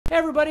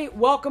everybody,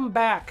 welcome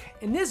back.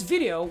 In this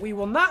video, we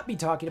will not be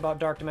talking about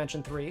Dark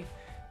Dimension 3.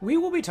 We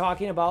will be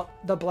talking about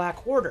the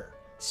Black Order.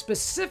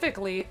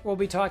 Specifically, we'll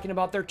be talking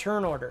about their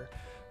turn order.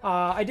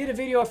 I did a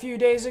video a few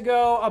days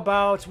ago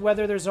about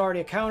whether there's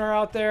already a counter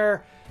out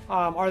there.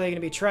 Are they going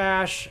to be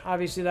trash?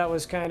 Obviously, that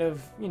was kind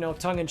of,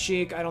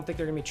 tongue-in-cheek. I don't think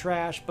they're going to be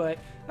trash, but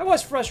I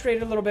was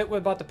frustrated a little bit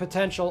about the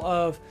potential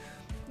of,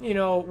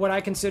 what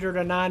I considered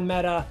a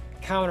non-meta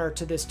counter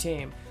to this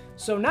team.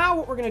 So now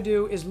what we're going to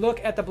do is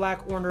look at the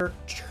Black Order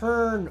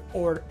turn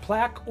order.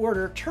 Black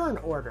Order turn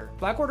order.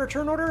 Black Order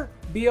turn order?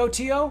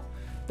 B-O-T-O?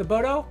 The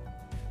Bodo?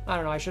 I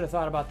don't know. I should have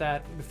thought about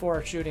that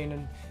before shooting.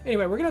 And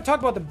anyway, we're going to talk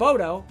about the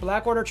Bodo,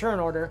 Black Order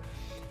turn order,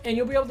 and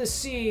you'll be able to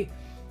see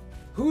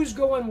who's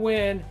going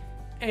when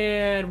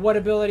and what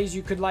abilities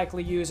you could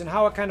likely use and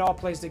how it kind of all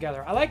plays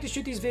together. I like to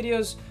shoot these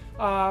videos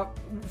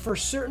for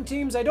certain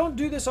teams. I don't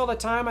do this all the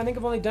time. I think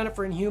I've only done it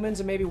for Inhumans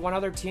and maybe one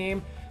other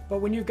team. But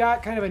when you've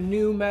got kind of a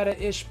new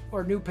meta-ish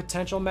or new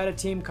potential meta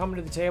team coming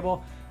to the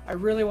table, I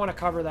really want to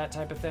cover that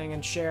type of thing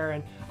and share.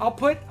 And I'll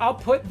put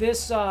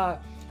this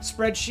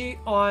spreadsheet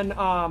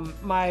on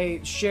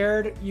my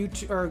shared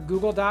YouTube or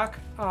Google Doc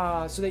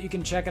so that you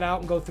can check it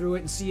out and go through it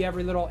and see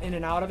every little in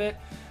and out of it.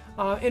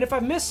 And if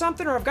I've missed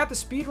something or I've got the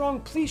speed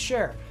wrong, please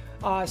share.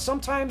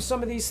 Sometimes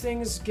some of these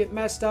things get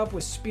messed up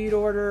with speed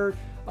order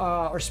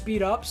or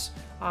speed ups,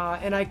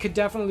 and I could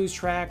definitely lose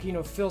track.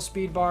 Fill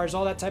speed bars,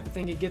 all that type of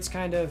thing. It gets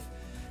kind of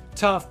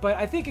tough, but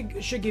I think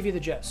it should give you the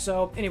gist.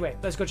 So anyway,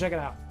 let's go check it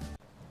out.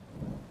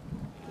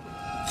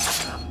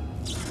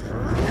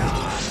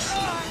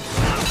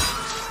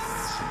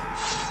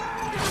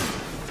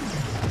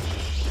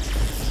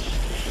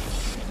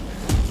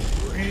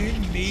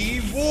 Bring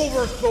me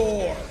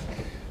WolverThor!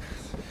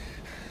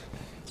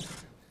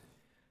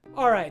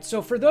 Alright,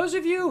 so for those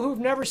of you who've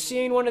never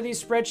seen one of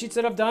these spreadsheets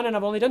that I've done, and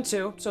I've only done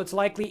two, so it's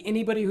likely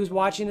anybody who's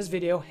watching this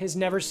video has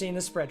never seen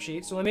this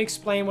spreadsheet. So let me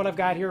explain what I've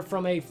got here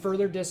from a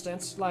further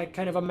distance, like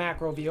kind of a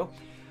macro view.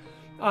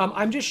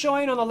 I'm just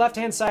showing on the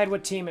left-hand side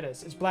what team it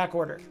is. It's Black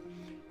Order.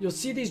 You'll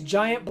see these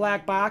giant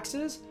black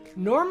boxes.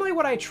 Normally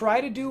what I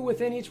try to do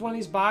within each one of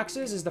these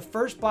boxes is the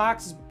first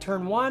box is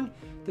turn 1,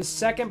 the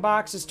second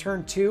box is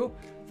turn 2,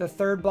 the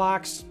third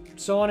box,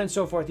 so on and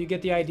so forth. You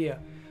get the idea.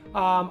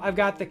 I've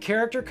got the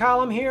character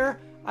column here.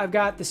 I've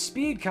got the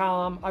speed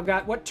column. I've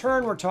got what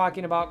turn we're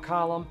talking about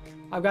column.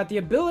 I've got the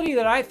ability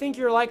that I think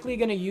you're likely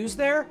going to use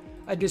there,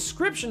 a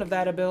description of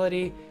that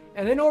ability,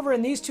 and then over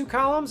in these two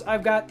columns,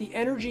 I've got the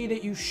energy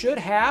that you should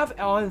have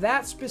on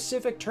that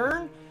specific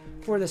turn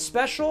for the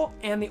special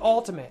and the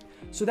ultimate.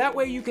 So that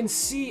way you can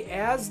see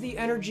as the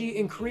energy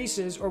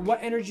increases or what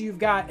energy you've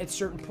got at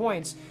certain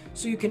points,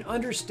 so you can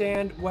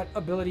understand what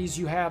abilities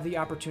you have the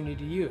opportunity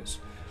to use.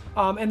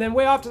 And then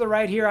way off to the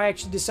right here, I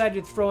actually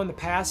decided to throw in the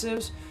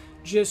passives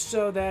just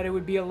so that it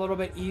would be a little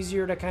bit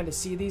easier to kind of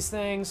see these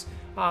things.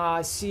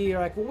 You're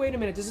like, well, wait a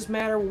minute, does this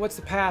matter? Well, what's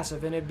the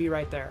passive? And it'd be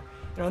right there.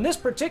 And on this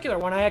particular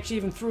one, I actually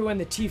even threw in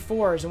the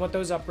T4s and what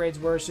those upgrades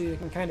were so you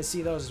can kind of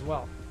see those as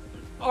well.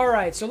 All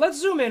right, so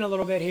let's zoom in a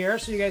little bit here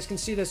so you guys can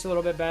see this a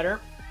little bit better.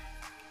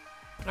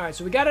 All right,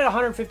 so we got it at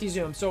 150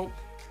 zoom. So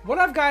what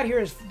I've got here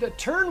is the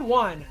turn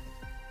 1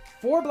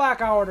 for Black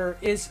Order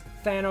is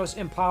Thanos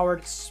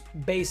Empowered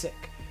Basic.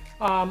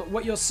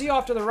 What you'll see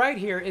off to the right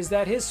here is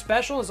that his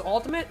special, his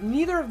ultimate,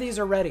 neither of these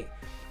are ready.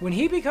 When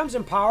he becomes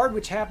empowered,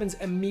 which happens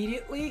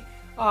immediately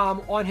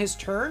on his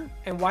turn,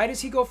 and why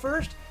does he go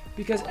first?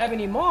 Because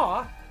Ebony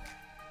Maw,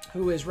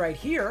 who is right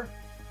here,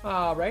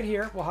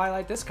 we'll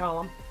highlight this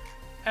column.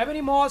 Ebony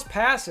Maw's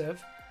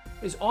passive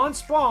is on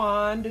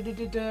spawn,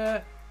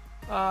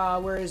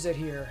 where is it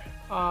here?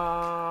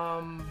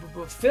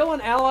 Fill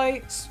an ally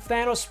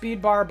Thanos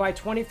speed bar by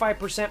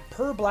 25%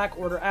 per Black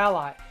Order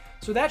ally.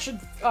 So that should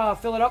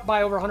fill it up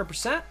by over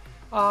 100%,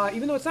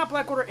 even though it's not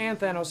Black Order and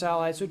Thanos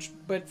allies,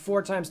 but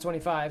 4 times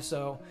 25.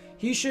 So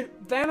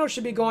Thanos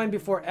should be going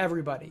before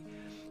everybody.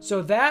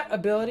 So that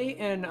ability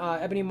in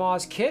Ebony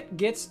Maw's kit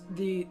gets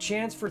the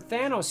chance for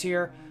Thanos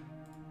here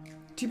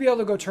to be able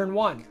to go turn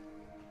 1.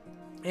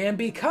 And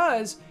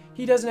because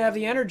he doesn't have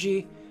the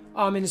energy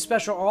in his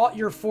special alt,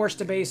 you're forced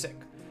to basic.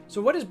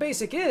 So what his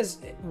basic is,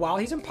 while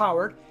he's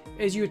empowered,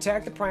 is you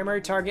attack the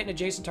primary target and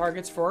adjacent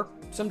targets for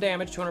some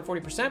damage,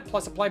 240%,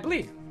 plus apply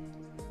bleed.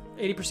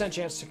 80%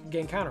 chance to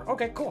gain counter.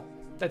 Okay, cool.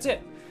 That's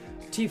it.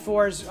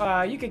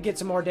 T4s, you could get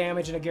some more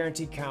damage and a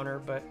guaranteed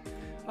counter, but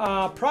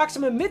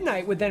Proxima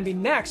Midnight would then be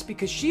next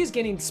because she's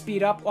getting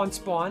speed up on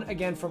spawn,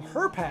 again from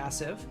her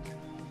passive.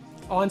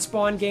 On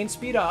spawn, gain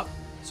speed up.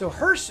 So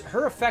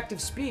her effective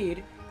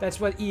speed,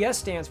 that's what ES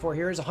stands for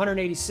here, is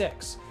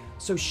 186.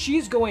 So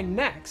she's going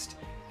next,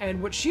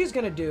 and what she's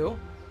going to do,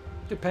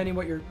 depending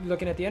what you're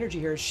looking at the energy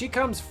here, she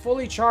comes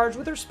fully charged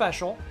with her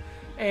special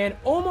and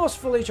almost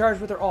fully charged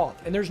with her alt.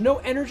 And there's no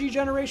energy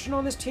generation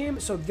on this team,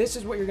 so this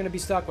is what you're going to be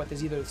stuck with,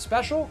 is either the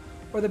special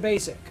or the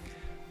basic.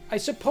 I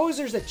suppose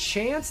there's a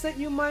chance that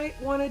you might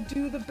want to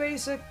do the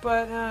basic,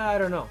 but I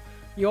don't know.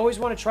 You always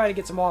want to try to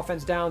get some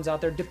offense downs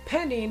out there,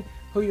 depending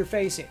who you're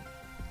facing.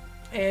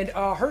 And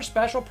her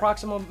special,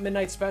 Proxima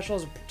Midnight special,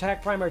 is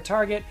attack primary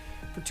target.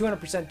 for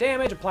 200%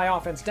 damage, apply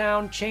offense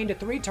down, chain to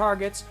 3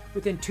 targets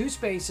within 2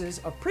 spaces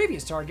of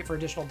previous target for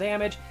additional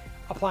damage,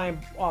 applying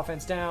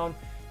offense down,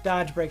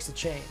 dodge breaks the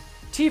chain.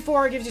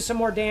 T4 gives you some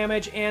more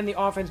damage and the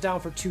offense down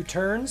for 2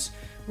 turns,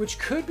 which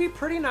could be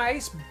pretty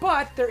nice,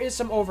 but there is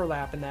some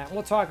overlap in that. And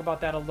we'll talk about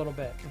that a little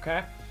bit,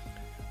 okay?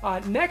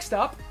 Next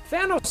up,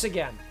 Thanos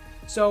again.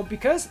 So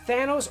because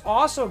Thanos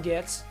also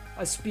gets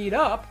a speed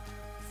up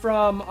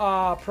from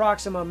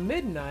Proxima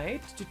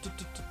Midnight,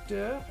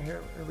 here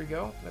we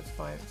go. Let's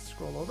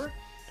scroll over.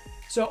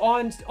 So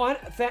on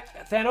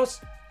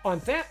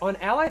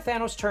ally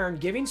Thanos' turn,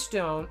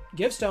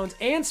 give stones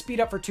and speed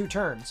up for 2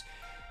 turns.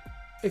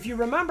 If you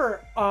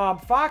remember,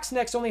 Fox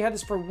Next only had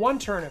this for 1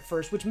 turn at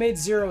first, which made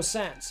 0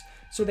 sense.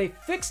 So they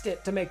fixed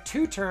it to make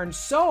 2 turns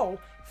so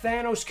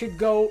Thanos could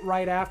go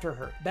right after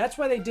her. That's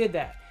why they did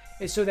that,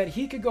 is so that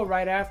he could go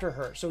right after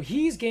her. So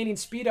he's gaining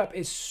speed up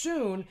as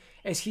soon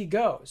as he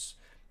goes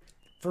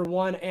for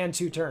 1 and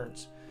 2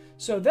 turns.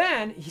 So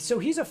then,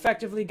 he's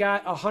effectively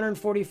got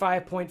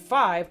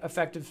 145.5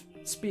 effective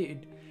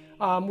speed,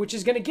 which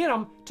is going to get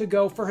him to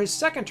go for his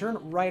second turn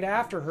right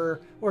after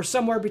her, or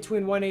somewhere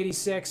between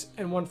 186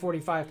 and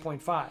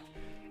 145.5.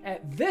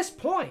 At this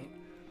point,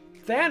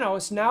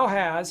 Thanos now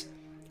has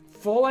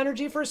full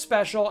energy for his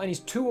special, and he's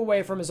 2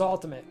 away from his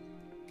ultimate.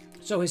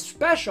 So his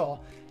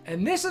special,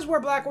 and this is where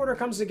Black Order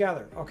comes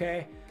together,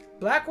 okay?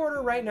 Black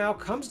Order right now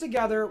comes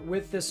together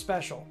with this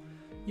special.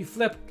 You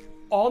flip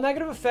all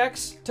negative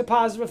effects to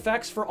positive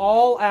effects for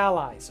all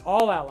allies.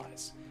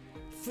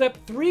 Flip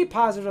 3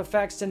 positive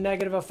effects to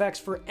negative effects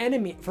for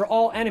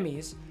all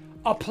enemies.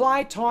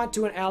 Apply taunt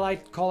to an ally,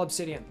 call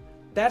Obsidian.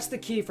 That's the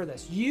key for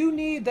this. You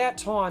need that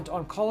taunt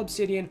on call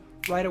Obsidian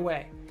right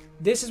away.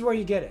 This is where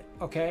you get it,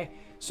 okay?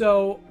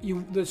 So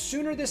the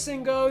sooner this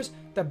thing goes,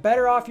 the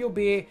better off you'll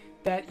be.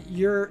 That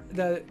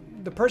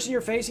the person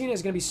you're facing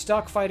is going to be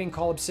stuck fighting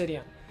call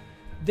Obsidian.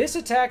 This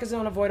attack is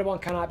unavoidable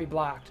and cannot be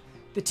blocked.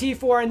 The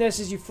T4 in this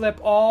is you flip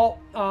all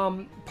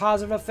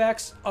positive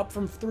effects up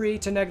from 3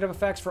 to negative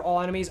effects for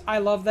all enemies. I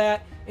love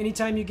that.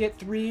 Anytime you get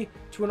 3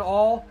 to an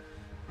all,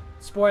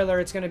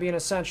 spoiler, it's going to be an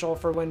essential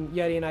for when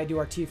Yeti and I do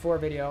our T4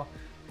 video.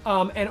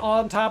 And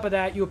on top of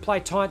that, you apply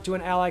taunt to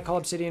an ally, call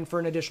Obsidian, for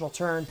an additional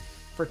turn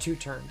for 2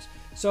 turns.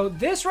 So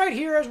this right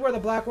here is where the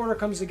Black Order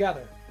comes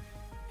together.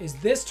 Is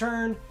this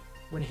turn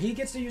when he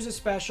gets to use a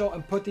special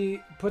and put the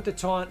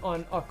taunt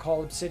on a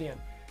call Obsidian.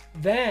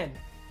 Then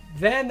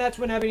that's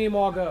when Ebony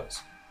Maw goes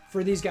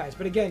for these guys.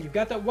 But again, you've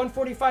got that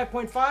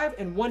 145.5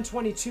 and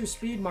 122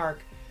 speed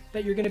mark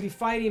that you're going to be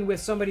fighting with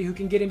somebody who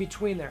can get in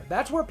between there.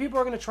 That's where people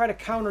are going to try to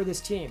counter this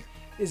team,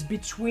 is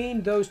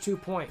between those 2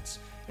 points.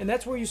 And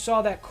that's where you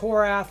saw that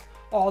Korath,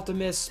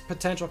 Ultimus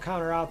potential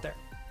counter out there.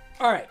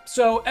 All right,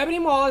 so Ebony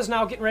Maw is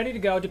now getting ready to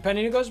go,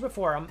 depending who goes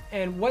before him.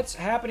 And what's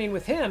happening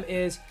with him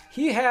is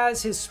he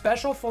has his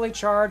special fully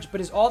charged,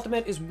 but his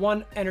ultimate is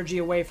 1 energy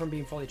away from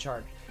being fully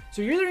charged.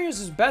 So you're either going to use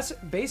his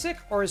basic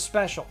or his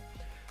special.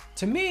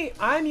 To me,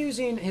 I'm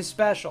using his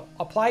special.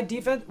 Apply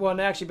defense. Well, and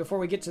actually, before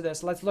we get to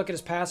this, let's look at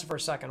his passive for a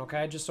second,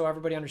 okay? Just so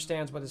everybody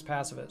understands what his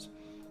passive is.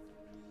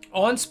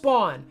 On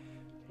spawn,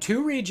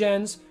 2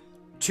 regens,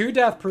 2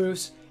 death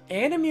proofs,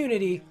 and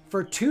immunity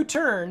for 2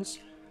 turns,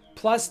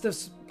 plus the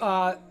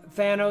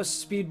Thanos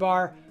speed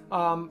bar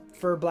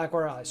for Black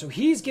Order allies. So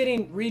he's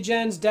getting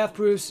regens, death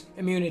proofs,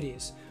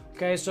 immunities.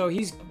 Okay, so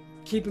he's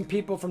keeping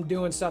people from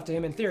doing stuff to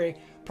him in theory.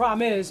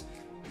 Problem is,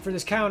 for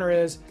this counter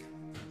is,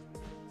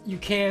 you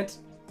can't,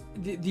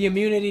 the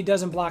immunity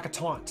doesn't block a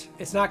taunt.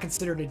 It's not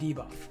considered a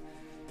debuff.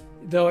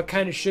 Though it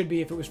kind of should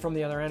be if it was from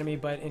the other enemy,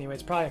 but anyway,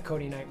 it's probably a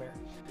Cody nightmare.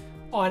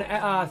 On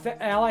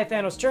ally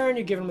Thanos' turn,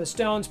 you give him the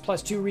stones,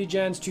 plus 2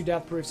 regens, 2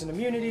 death proofs, and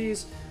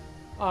immunities.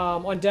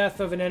 On death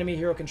of an enemy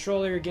hero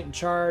controller, you're getting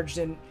charged,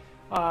 and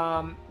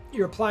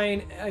you're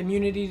applying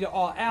immunity to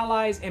all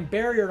allies and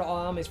barrier to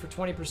all enemies for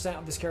 20%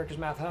 of this character's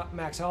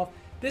max health.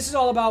 This is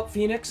all about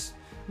Phoenix.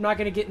 I'm not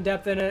going to get in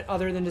depth in it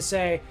other than to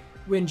say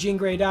when Jean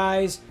Grey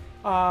dies,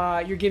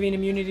 you're giving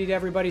immunity to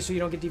everybody so you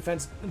don't get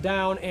defense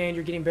down, and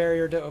you're getting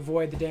barrier to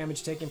avoid the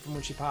damage taken from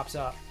when she pops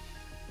up.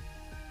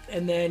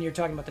 And then you're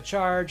talking about the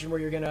charge and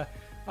where you're going to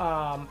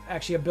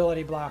actually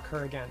ability block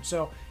her again.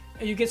 So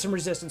you get some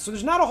resistance. So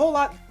there's not a whole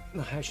lot.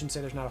 I shouldn't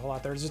say there's not a whole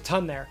lot there. There's a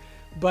ton there.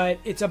 But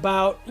it's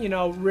about, you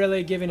know,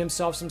 really giving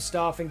himself some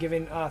stuff and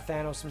giving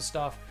Thanos some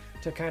stuff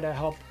to kind of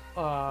help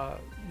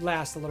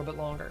last a little bit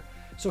longer.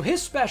 So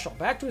his special,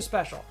 back to his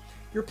special.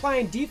 You're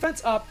applying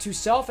defense up to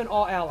self and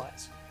all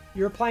allies.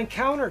 You're applying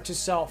counter to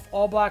self,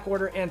 all Black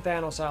Order and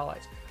Thanos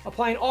allies.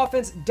 Applying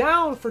offense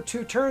down for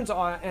 2 turns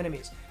on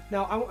enemies.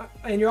 Now,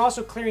 and you're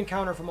also clearing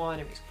counter from all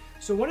enemies.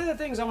 So one of the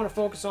things I want to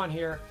focus on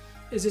here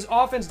is his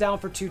offense down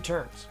for 2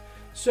 turns.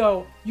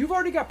 So you've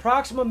already got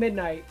Proxima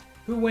Midnight,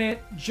 who went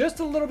just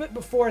a little bit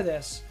before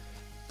this,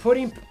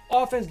 putting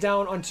offense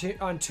down on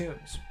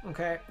tunes,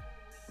 okay?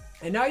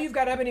 And now you've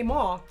got Ebony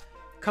Maw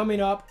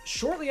coming up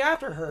shortly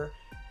after her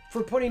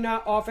for putting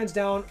offense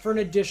down for an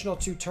additional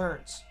 2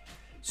 turns.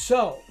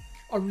 So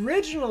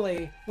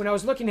originally, when I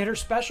was looking at her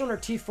special and her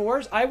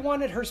T4s, I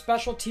wanted her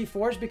special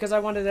T4s because I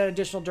wanted that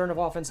additional turn of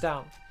offense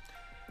down.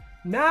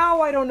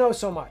 Now I don't know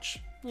so much.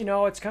 You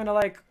know, it's kind of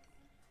like,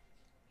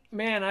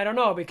 man, I don't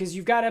know, because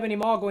you've got Ebony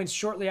Maw going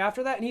shortly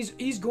after that, and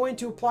he's going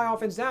to apply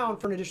offense down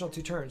for an additional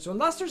 2 turns. So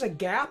unless there's a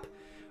gap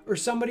or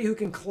somebody who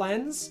can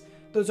cleanse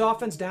those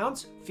offense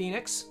downs,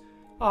 Phoenix,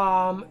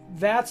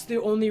 that's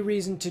the only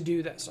reason to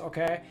do this,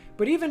 okay?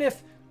 But even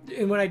if,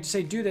 and when I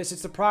say do this,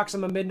 it's the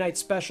Proxima Midnight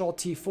Special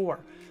T4.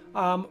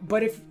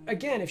 But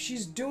if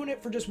she's doing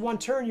it for just 1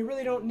 turn, you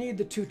really don't need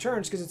the 2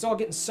 turns because it's all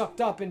getting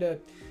sucked up into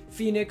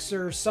Phoenix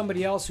or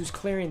somebody else who's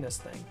clearing this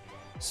thing.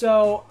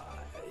 So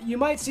you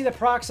might see the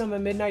Proxima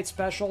Midnight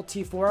Special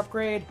T4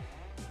 upgrade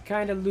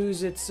kind of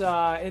lose its,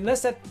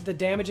 unless the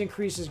damage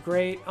increase is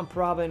great, I'm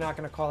probably not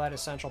going to call that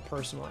essential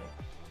personally.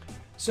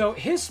 So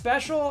his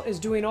special is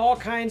doing all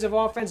kinds of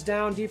offense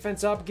down,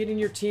 defense up, getting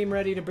your team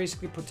ready to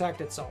basically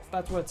protect itself.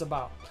 That's what it's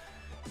about.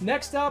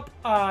 Next up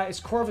is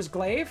Corvus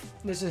Glaive.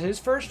 This is his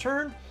first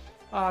turn.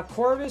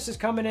 Corvus is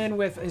coming in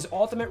with his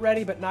ultimate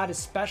ready, but not his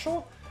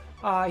special.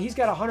 He's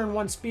got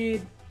 101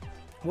 speed.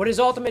 What his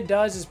ultimate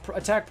does is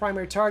attack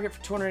primary target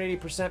for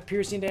 280%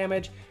 piercing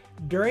damage.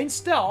 During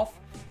stealth,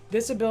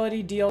 this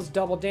ability deals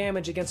double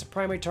damage against a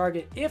primary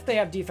target if they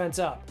have defense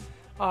up.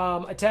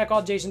 Attack all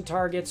adjacent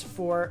targets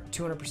for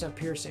 200%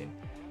 piercing.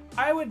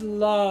 I would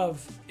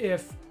love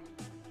if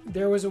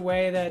there was a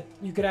way that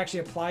you could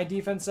actually apply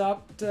defense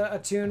up to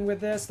attune with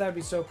this. That would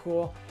be so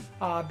cool.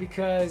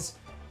 Because,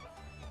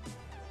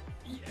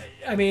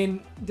 I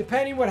mean,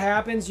 depending what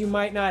happens, you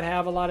might not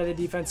have a lot of the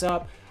defense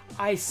up.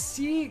 I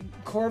see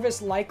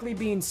Corvus likely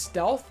being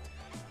stealthed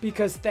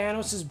because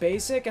Thanos is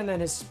basic and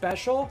then his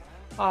special.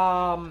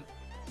 Actually,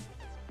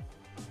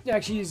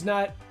 he's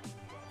not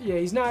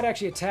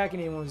actually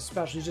attacking anyone with his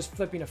special. He's just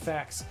flipping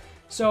effects.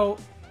 So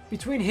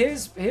between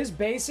his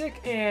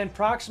basic and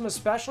Proxima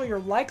special, you're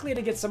likely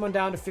to get someone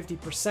down to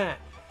 50%.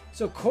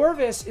 So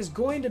Corvus is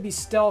going to be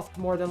stealthed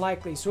more than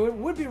likely. So it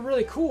would be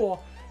really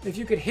cool if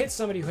you could hit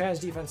somebody who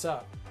has defense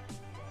up.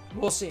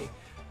 We'll see.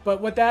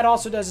 But what that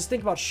also does is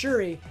think about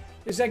Shuri.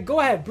 Is that go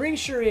ahead, bring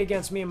Shuri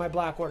against me in my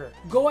Black Order.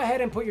 Go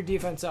ahead and put your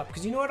defense up.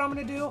 Because you know what I'm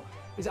going to do?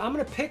 Is I'm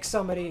going to pick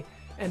somebody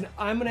and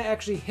I'm going to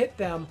actually hit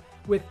them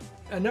with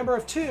a number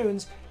of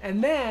tunes,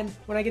 and then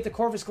when I get to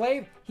Corvus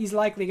Glaive, he's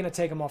likely going to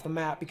take him off the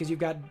map because you've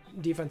got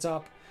defense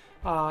up,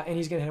 and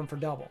he's going to hit him for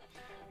double.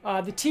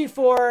 The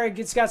T4,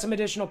 it's got some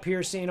additional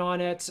piercing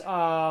on it,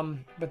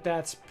 but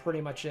that's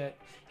pretty much it.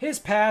 His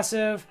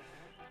passive,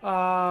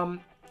 on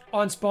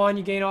spawn,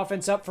 you gain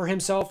offense up for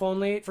himself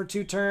only for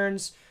 2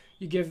 turns.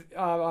 You give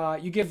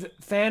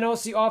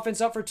Thanos the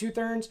offense up for 2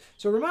 turns.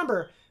 So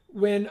remember,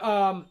 when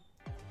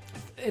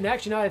and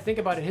actually, now that I think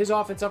about it, his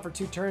offense up for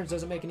 2 turns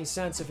doesn't make any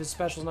sense if his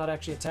special's not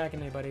actually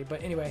attacking anybody.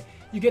 But anyway,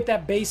 you get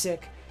that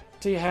basic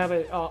to have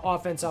an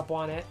offense up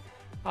on it.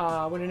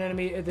 When an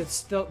enemy, the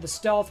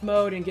stealth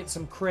mode, and get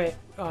some crit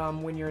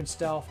when you're in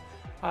stealth.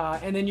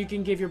 And then you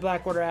can give your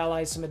Black Order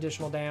allies some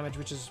additional damage,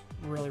 which is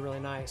really, really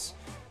nice.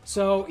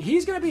 So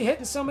he's going to be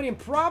hitting somebody and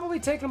probably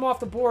taking them off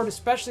the board,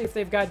 especially if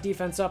they've got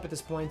defense up at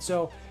this point.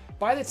 So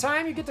by the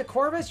time you get to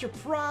Corvus, you're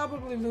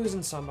probably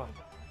losing someone.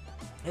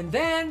 And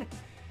then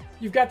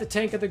you've got the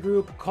tank of the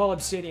group, Call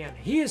Obsidian.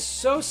 He is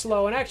so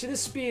slow, and actually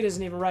this speed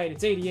isn't even right.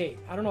 It's 88.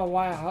 I don't know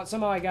why,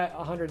 somehow I got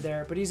 100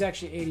 there, but he's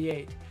actually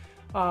 88.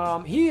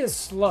 He is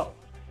slow.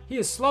 He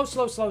is slow.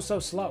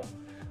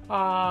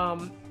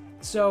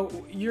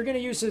 So you're going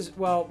to use his,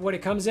 well, what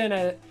it comes in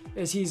at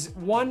is he's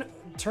 1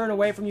 turn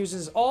away from using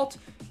his ult,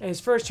 and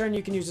his first turn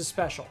you can use his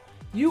special.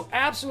 You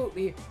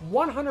absolutely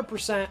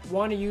 100%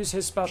 want to use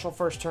his special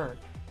first turn.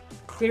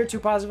 Clear 2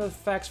 positive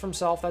effects from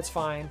self, that's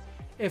fine.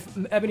 If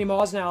Ebony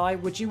Maw is an ally,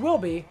 which he will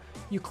be,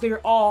 you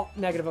clear all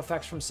negative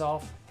effects from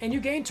self, and you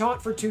gain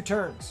taunt for 2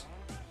 turns.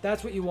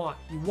 That's what you want.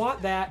 You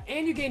want that,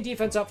 and you gain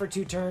defense up for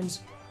 2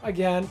 turns,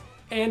 again,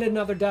 and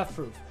another death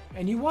proof.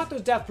 And you want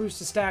those death proofs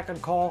to stack on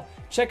Call.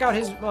 Check out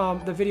his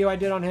the video I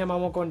did on him. I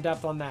won't go in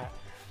depth on that.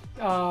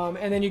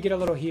 And then you get a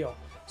little heal.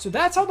 So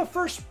that's how the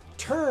first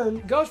turn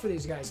goes for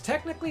these guys.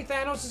 Technically,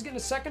 Thanos is getting a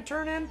second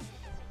turn in,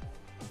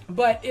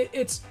 but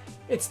it's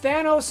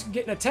Thanos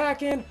getting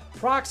attack in,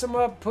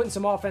 Proxima putting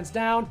some offense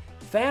down,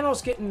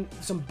 Thanos getting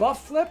some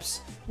buff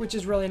flips, which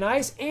is really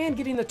nice, and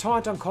getting the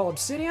taunt on Call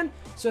Obsidian,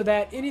 so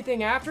that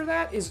anything after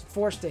that is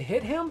forced to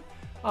hit him.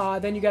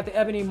 Then you got the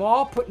Ebony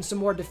Maw putting some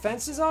more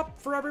defenses up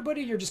for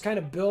everybody. You're just kind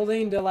of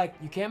building to like,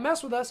 you can't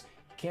mess with us,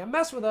 you can't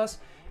mess with us.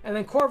 And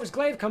then Corvus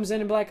Glaive comes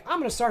in and be like, I'm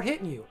going to start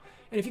hitting you.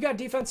 And if you got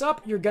defense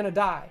up, you're going to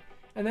die.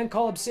 And then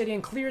Call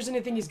Obsidian clears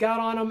anything he's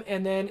got on him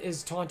and then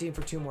is taunting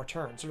for 2 more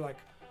turns. You're like,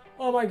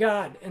 oh my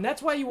god. And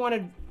that's why you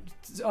wanted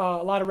a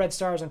lot of red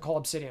stars on Call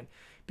Obsidian,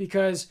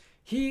 because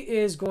he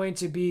is going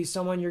to be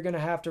someone you're going to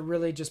have to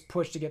really just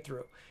push to get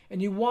through.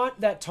 And you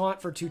want that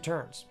taunt for 2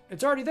 turns.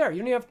 It's already there. You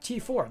don't even have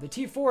T4. The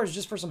T4 is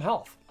just for some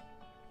health.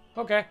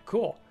 Okay,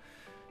 cool.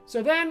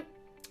 So then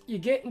you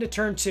get into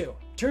turn 2.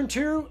 Turn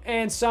 2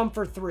 and some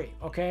for 3,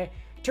 okay?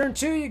 Turn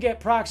 2, you get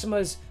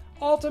Proxima's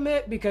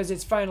ultimate because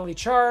it's finally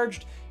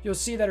charged. You'll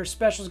see that her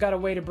special's got a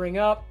way to bring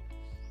up.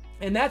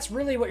 And that's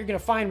really what you're going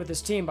to find with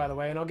this team, by the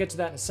way, and I'll get to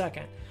that in a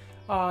second.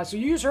 So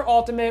you use her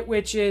ultimate,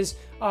 which is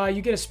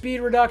you get a speed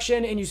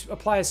reduction and you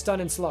apply a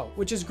stun and slow,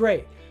 which is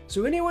great.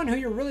 So anyone who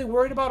you're really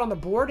worried about on the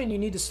board and you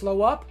need to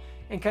slow up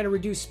and kind of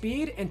reduce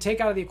speed and take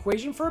out of the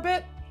equation for a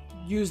bit,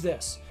 use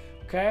this,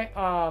 okay?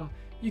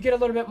 You get a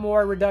little bit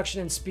more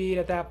reduction in speed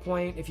at that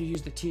point if you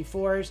use the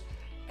T4s.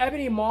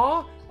 Ebony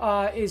Maw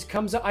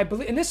comes up, I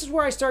believe, and this is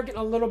where I start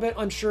getting a little bit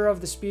unsure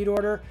of the speed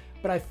order,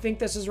 but I think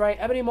this is right.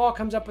 Ebony Maw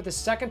comes up with the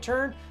second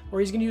turn where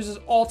he's gonna use his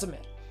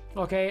ultimate,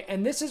 okay?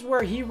 And this is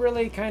where he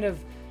really kind of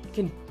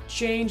can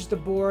change the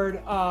board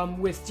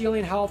with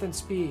stealing health and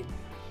speed.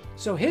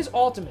 So his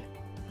ultimate,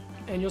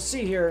 and you'll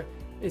see here,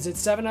 is at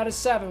 7 out of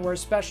 7, where his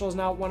special is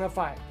now 1 out of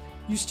 5.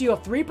 You steal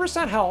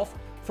 3% health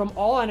from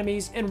all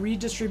enemies and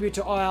redistribute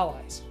to all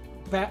allies.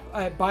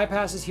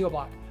 Bypasses heal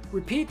block.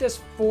 Repeat this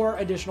 4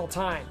 additional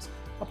times.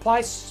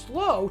 Apply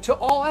slow to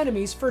all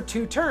enemies for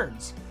 2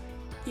 turns.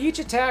 Each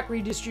attack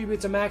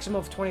redistributes a maximum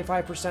of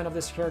 25% of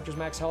this character's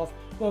max health.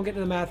 Won't get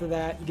into the math of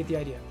that, you get the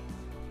idea.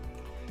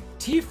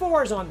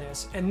 T4s on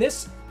this, and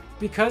this,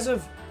 because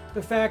of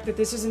the fact that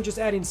this isn't just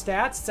adding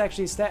stats, it's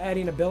actually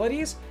adding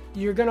abilities,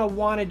 you're gonna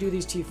wanna do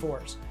these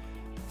T4s.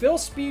 Fill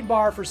speed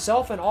bar for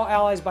self and all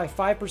allies by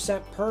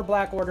 5% per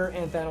Black Order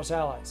and Thanos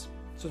allies.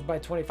 So it's by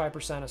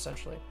 25%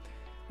 essentially.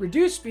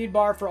 Reduce speed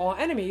bar for all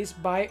enemies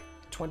by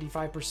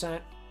 25%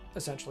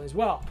 essentially as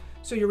well.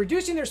 So you're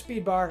reducing their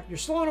speed bar, you're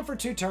slowing them for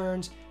 2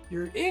 turns,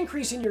 you're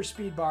increasing your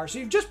speed bar. So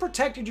you've just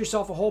protected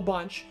yourself a whole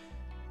bunch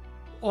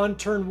on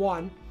turn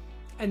 1.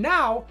 And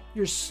now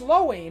you're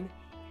slowing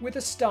with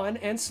a stun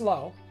and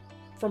slow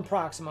from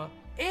Proxima,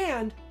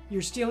 and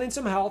you're stealing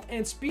some health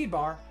and speed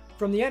bar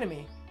from the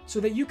enemy so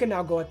that you can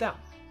now go at them,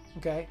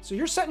 okay? So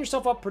you're setting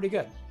yourself up pretty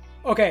good.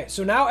 Okay,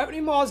 so now Ebony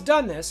Maw's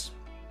done this.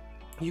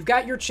 You've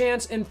got your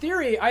chance. In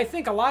theory, I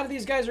think a lot of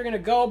these guys are gonna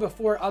go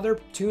before other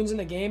tunes in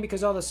the game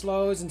because of all the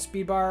slows and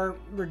speed bar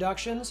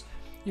reductions.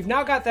 You've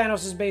now got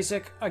Thanos'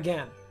 basic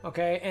again,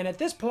 okay? And at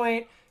this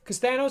point, because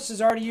Thanos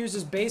has already used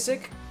his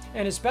basic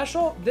and his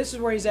special, this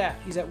is where he's at.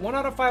 He's at 1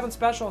 out of 5 on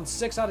special and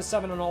 6 out of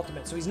 7 on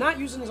ultimate. So he's not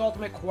using his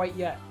ultimate quite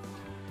yet.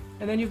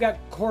 And then you've got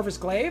Corvus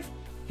Glaive.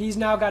 He's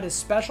now got his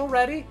special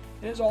ready,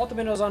 and his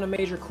ultimate is on a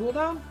major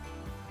cooldown.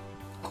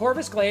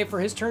 Corvus Glaive, for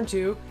his turn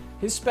 2,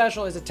 his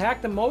special is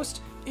attack the most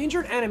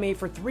injured enemy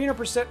for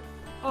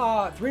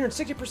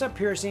 360%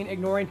 piercing,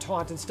 ignoring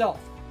taunt and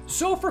stealth.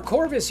 So for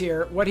Corvus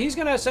here, what he's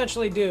going to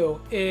essentially do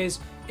is,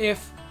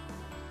 if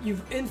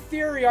you've in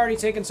theory already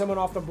taken someone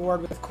off the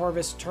board with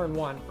Corvus turn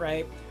 1,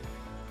 right?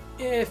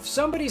 If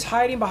somebody's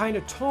hiding behind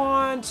a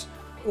taunt,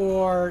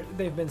 or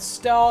they've been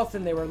stealth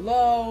and they were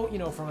low, you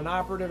know, from an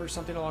operative or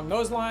something along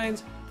those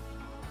lines,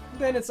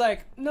 then it's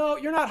like, no,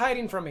 you're not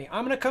hiding from me.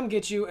 I'm gonna come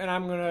get you, and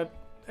I'm gonna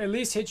at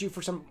least hit you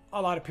for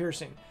a lot of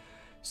piercing.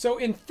 So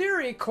in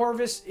theory,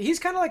 Corvus, he's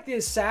kind of like the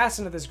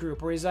assassin of this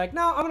group, where he's like,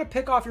 no, I'm gonna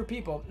pick off your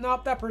people.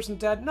 Nope, that person's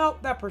dead. Nope,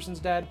 that person's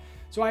dead.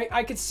 So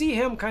I could see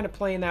him kind of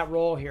playing that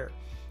role here.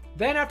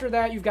 Then after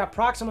that, you've got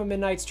Proxima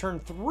Midnight's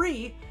turn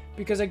 3,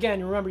 because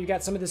again, remember, you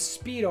got some of this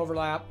speed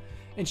overlap,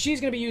 and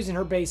she's gonna be using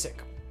her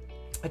basic.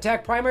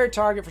 Attack primary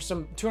target for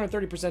some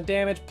 230%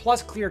 damage,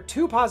 plus clear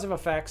 2 positive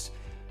effects,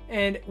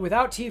 and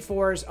without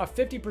T4s, a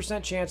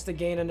 50% chance to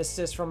gain an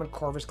assist from a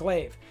Corvus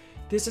Glaive.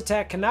 This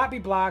attack cannot be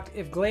blocked.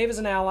 If Glaive is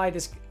an ally,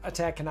 this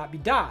attack cannot be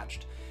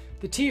dodged.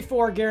 The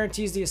T4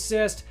 guarantees the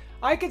assist.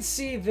 I could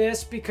see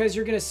this because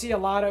you're going to see a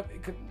lot of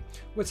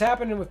what's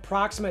happening with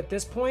Proxima at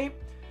this point.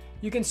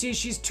 You can see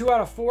she's 2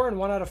 out of 4 and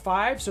 1 out of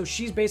 5, so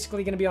she's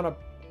basically going to be on a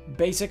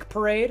basic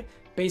parade,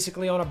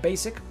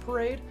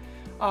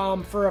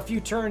 for a few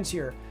turns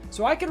here.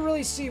 So I can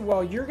really see,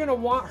 well, you're going to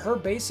want her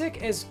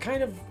basic as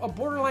kind of a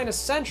borderline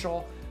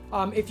essential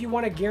if you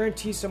want to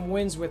guarantee some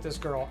wins with this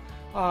girl.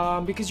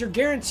 Because you're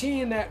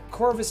guaranteeing that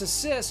Corvus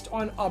assist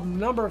on a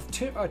number of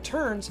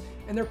turns,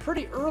 and they're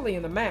pretty early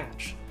in the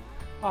match.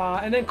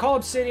 And then Call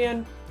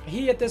Obsidian,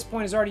 he at this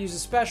point has already used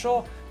his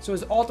special, so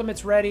his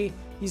ultimate's ready.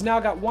 He's now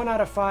got 1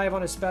 out of 5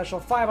 on his special,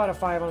 5 out of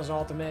 5 on his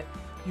ultimate.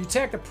 You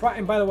attack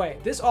and by the way,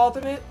 this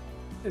ultimate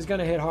is going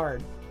to hit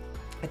hard.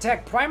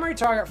 Attack primary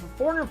target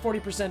for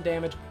 440%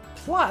 damage,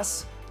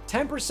 plus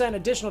 10%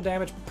 additional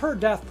damage per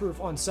death proof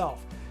on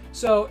self.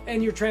 So,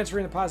 and you're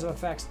transferring the positive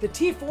effects. The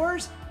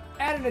T4s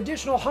add an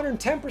additional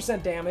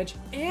 110% damage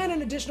and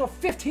an additional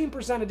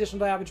 15%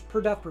 additional damage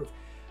per death proof.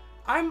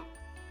 I'm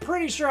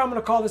pretty sure I'm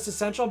going to call this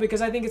essential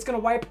because I think it's going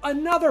to wipe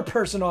another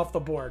person off the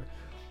board.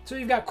 So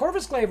you've got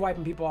Corvus Glaive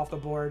wiping people off the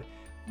board,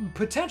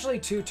 potentially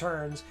 2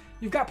 turns.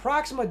 You've got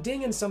Proxima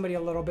dinging somebody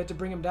a little bit to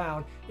bring him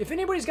down. If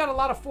anybody's got a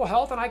lot of full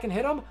health and I can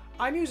hit them,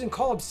 I'm using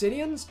Call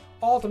Obsidian's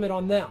ultimate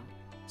on them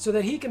so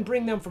that he can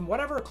bring them from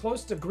whatever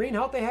close to green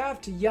health they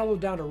have to yellow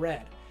down to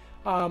red.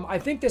 I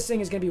think this thing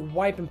is going to be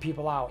wiping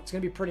people out. It's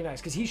going to be pretty nice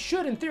because he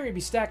should, in theory,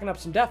 be stacking up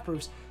some death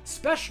proofs,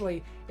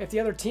 especially if the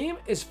other team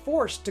is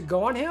forced to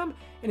go on him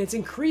and it's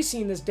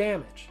increasing this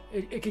damage.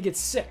 It could get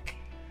sick.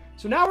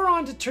 So now we're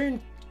on to turn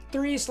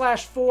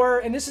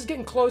 3/4, and this is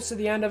getting close to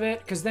the end of it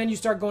because then you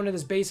start going to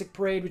this basic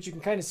parade, which you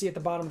can kind of see at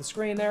the bottom of the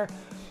screen there.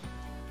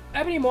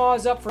 Ebony Maw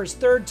is up for his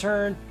 3rd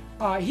turn.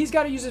 He's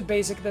got to use his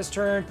basic this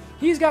turn.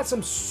 He's got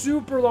some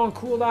super long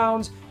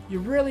cooldowns. You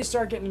really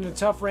start getting into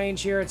tough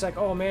range here. It's like,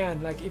 oh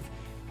man, like if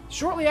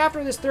shortly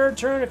after this third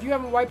turn, if you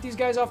haven't wiped these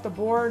guys off the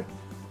board,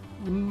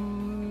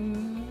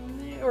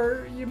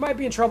 or you might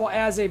be in trouble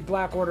as a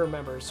Black Order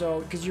member, so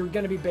because you're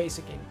going to be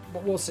basicing,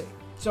 but we'll see.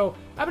 So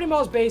Ebony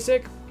Maul is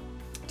basic.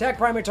 Attack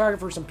primary target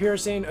for some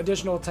piercing,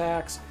 additional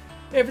attacks.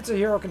 If it's a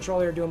hero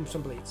controller, you're doing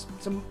some bleeds.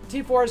 Some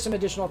T4, some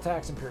additional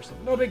attacks and piercing.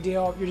 No big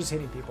deal. You're just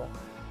hitting people.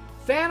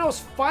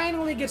 Thanos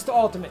finally gets the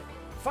ultimate.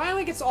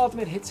 Finally gets the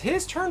ultimate. Hits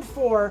his turn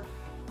 4,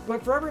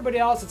 but for everybody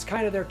else, it's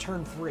kind of their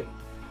turn 3.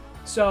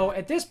 So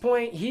at this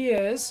point, he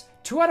is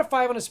 2 out of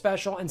 5 on his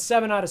special and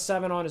 7 out of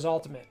 7 on his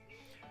ultimate.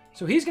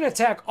 So he's going to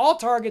attack all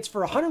targets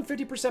for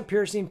 150%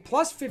 piercing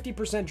plus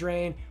 50%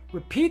 drain.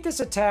 Repeat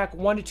this attack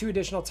 1 to 2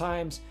 additional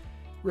times.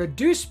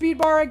 Reduce speed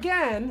bar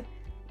again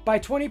by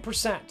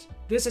 20%.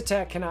 This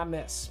attack cannot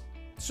miss.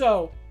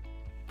 So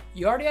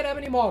you already had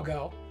Ebony Maul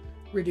go.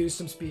 Reduce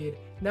some speed.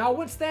 Now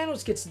once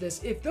Thanos gets to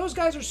this, if those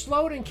guys are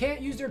slowed and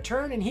can't use their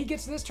turn and he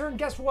gets this turn,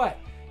 guess what?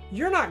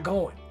 You're not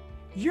going.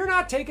 You're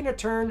not taking a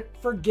turn.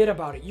 Forget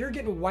about it. You're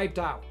getting wiped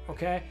out,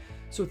 okay?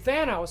 So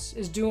Thanos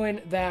is doing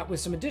that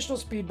with some additional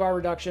speed bar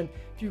reduction.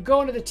 If you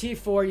go into the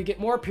T4, you get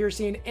more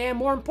piercing and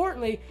more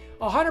importantly,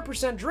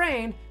 100%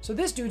 drain. So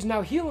this dude's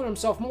now healing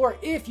himself more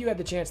if you had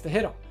the chance to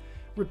hit him.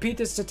 Repeat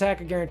this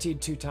attack guaranteed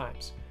 2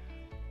 times.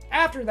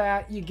 After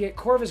that, you get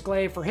Corvus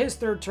Glaive for his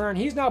third turn.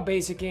 He's now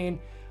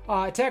basicing.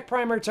 Attack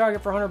primary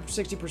target for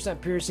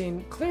 160%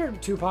 piercing. Clear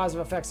 2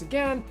 positive effects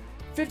again.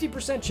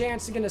 50%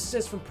 chance to get an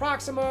assist from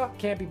Proxima.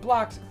 Can't be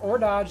blocked or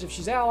dodged if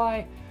she's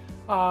ally.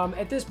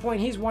 At this point,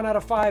 he's 1 out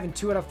of 5 and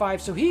 2 out of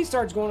 5. So he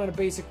starts going on a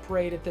basic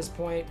parade at this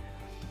point.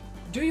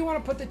 Do you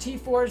want to put the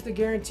T4s to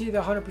guarantee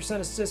the 100%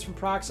 assist from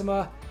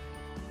Proxima?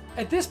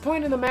 At this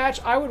point in the match,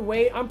 I would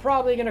wait. I'm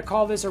probably going to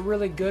call this a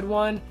really good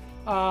one.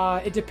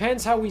 It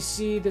depends how we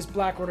see this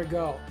Black Order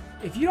go.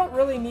 If you don't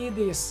really need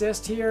the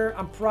assist here,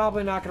 I'm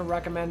probably not going to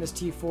recommend this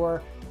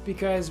T4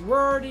 because we're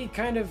already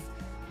kind of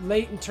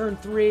late in turn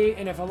 3,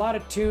 and if a lot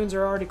of tunes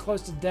are already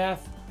close to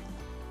death,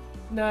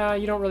 nah,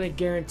 you don't really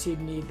guaranteed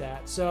need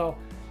that. So,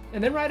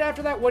 and then right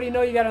after that, what do you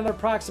know? You got another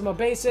Proxima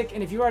basic,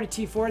 and if you already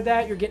T4'd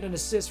that, you're getting an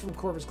assist from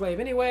Corvus Glaive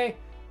anyway.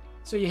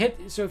 So you hit.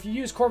 So if you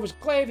use Corvus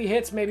Glaive, he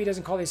hits. Maybe he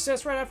doesn't call the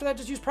assist right after that.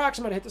 Just use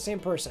Proxima to hit the same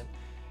person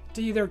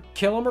to either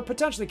kill him or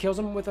potentially kills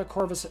him with a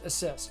Corvus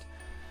assist.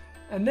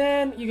 And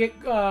then you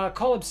get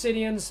Call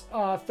Obsidian's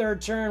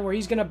third turn where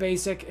he's going to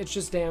basic. It's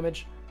just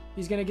damage.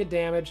 He's going to get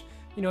damage.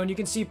 You know, and you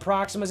can see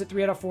Proxima's at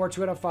 3 out of 4,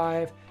 2 out of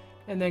 5.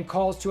 And then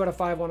Call's 2 out of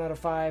 5, 1 out of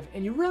 5.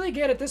 And you really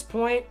get at this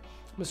point,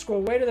 I'm going to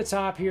scroll way to the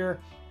top here,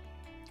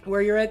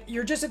 where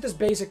you're just at this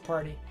basic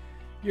party.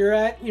 You're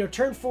at, you know,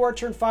 turn 4,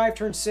 turn 5,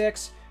 turn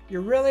 6.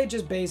 You're really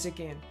just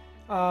basicing.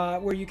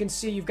 Where you can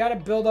see you've got to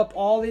build up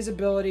all these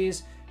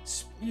abilities.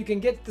 You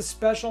can get the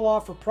special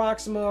off for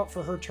Proxima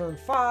for her turn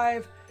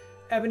 5.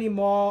 Ebony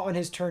Maw on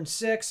his turn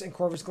 6 and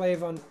Corvus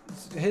Glaive on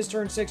his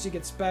turn 6. You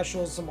get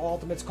specials, some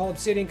ultimates. Call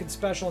Obsidian can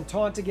special and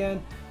taunt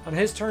again on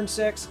his turn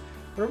 6.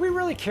 But are we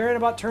really caring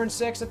about turn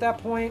 6 at that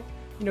point?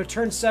 You know,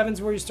 turn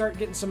 7's where you start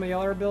getting some of the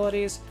other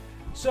abilities.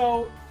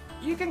 So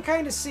you can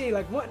kind of see,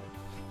 like, what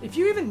if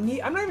you even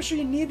need. I'm not even sure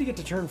you need to get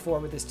to turn 4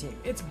 with this team.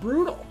 It's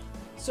brutal.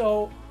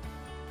 So,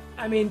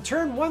 I mean,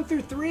 turn 1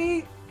 through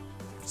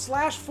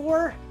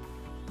 3/4.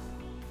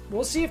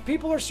 We'll see if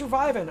people are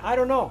surviving. I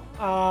don't know.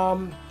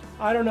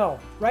 I don't know.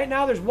 Right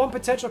now, there's one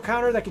potential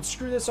counter that could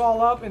screw this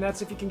all up, and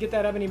that's if you can get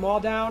that Ebony Maw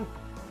down.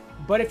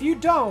 But if you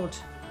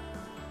don't,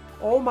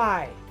 oh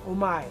my,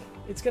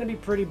 it's going to be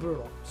pretty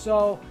brutal.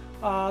 So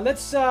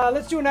let's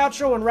do an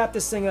outro and wrap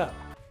this thing up.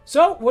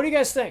 So, what do you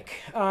guys think?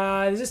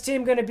 Is this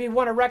team going to be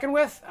one to reckon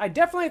with? I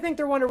definitely think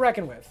they're one to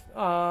reckon with.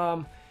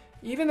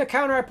 Even the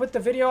counter I put the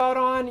video out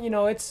on, you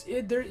know,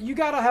 you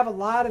got to have a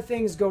lot of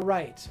things go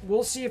right.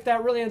 We'll see if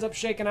that really ends up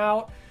shaking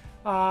out.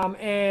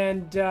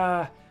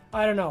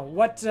 I don't know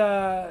what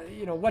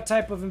what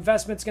type of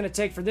investment's going to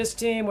take for this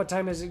team. What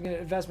time is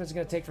investment's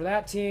going to take for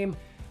that team?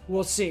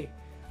 We'll see.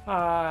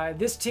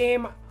 This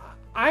team,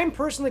 I'm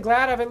personally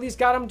glad I've at least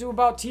got them to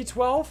about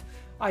T12.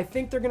 I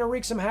think they're going to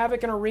wreak some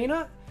havoc in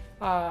Arena.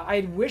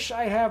 I wish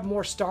I have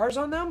more stars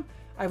on them.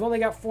 I've only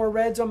got 4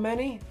 reds on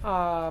many.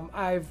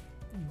 I'm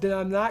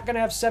not going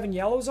to have 7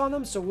 yellows on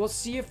them, so we'll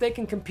see if they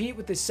can compete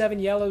with the 7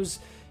 yellows,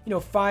 you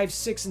know, 5,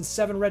 6, and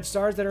 7 red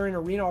stars that are in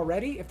Arena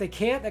already. If they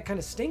can't, that kind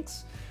of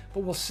stinks.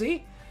 But we'll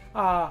see.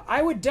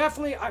 I would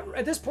definitely,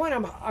 at this point,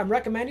 I'm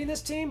recommending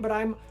this team, but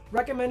I'm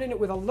recommending it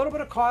with a little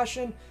bit of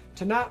caution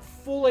to not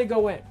fully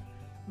go in.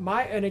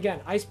 And again,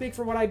 I speak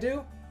for what I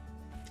do.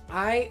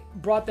 I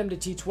brought them to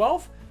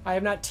T12. I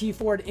have not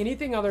T4'd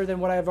anything other than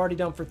what I have already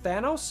done for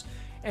Thanos,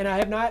 and I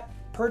have not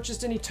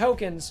purchased any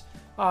tokens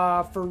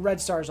for red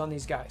stars on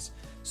these guys.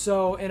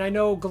 So, and I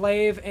know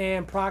Glaive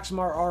and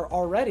Proxima are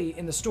already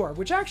in the store,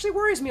 which actually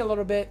worries me a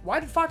little bit. Why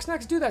did Fox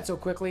Next do that so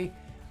quickly?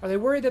 Are they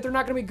worried that they're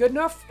not going to be good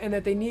enough and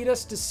that they need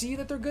us to see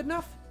that they're good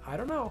enough? I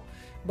don't know,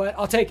 but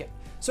I'll take it.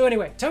 So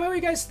anyway, tell me what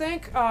you guys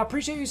think.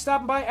 Appreciate you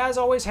stopping by. As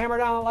always, hammer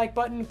down the like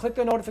button, click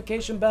the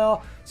notification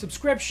bell,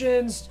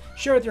 subscriptions,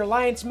 share with your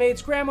alliance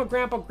mates, grandma,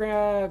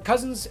 grandpa,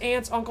 cousins,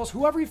 aunts, uncles,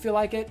 whoever you feel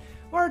like it,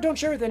 or don't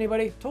share with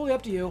anybody. Totally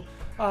up to you.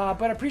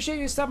 But I appreciate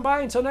you stopping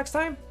by. Until next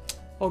time,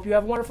 hope you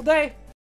have a wonderful day.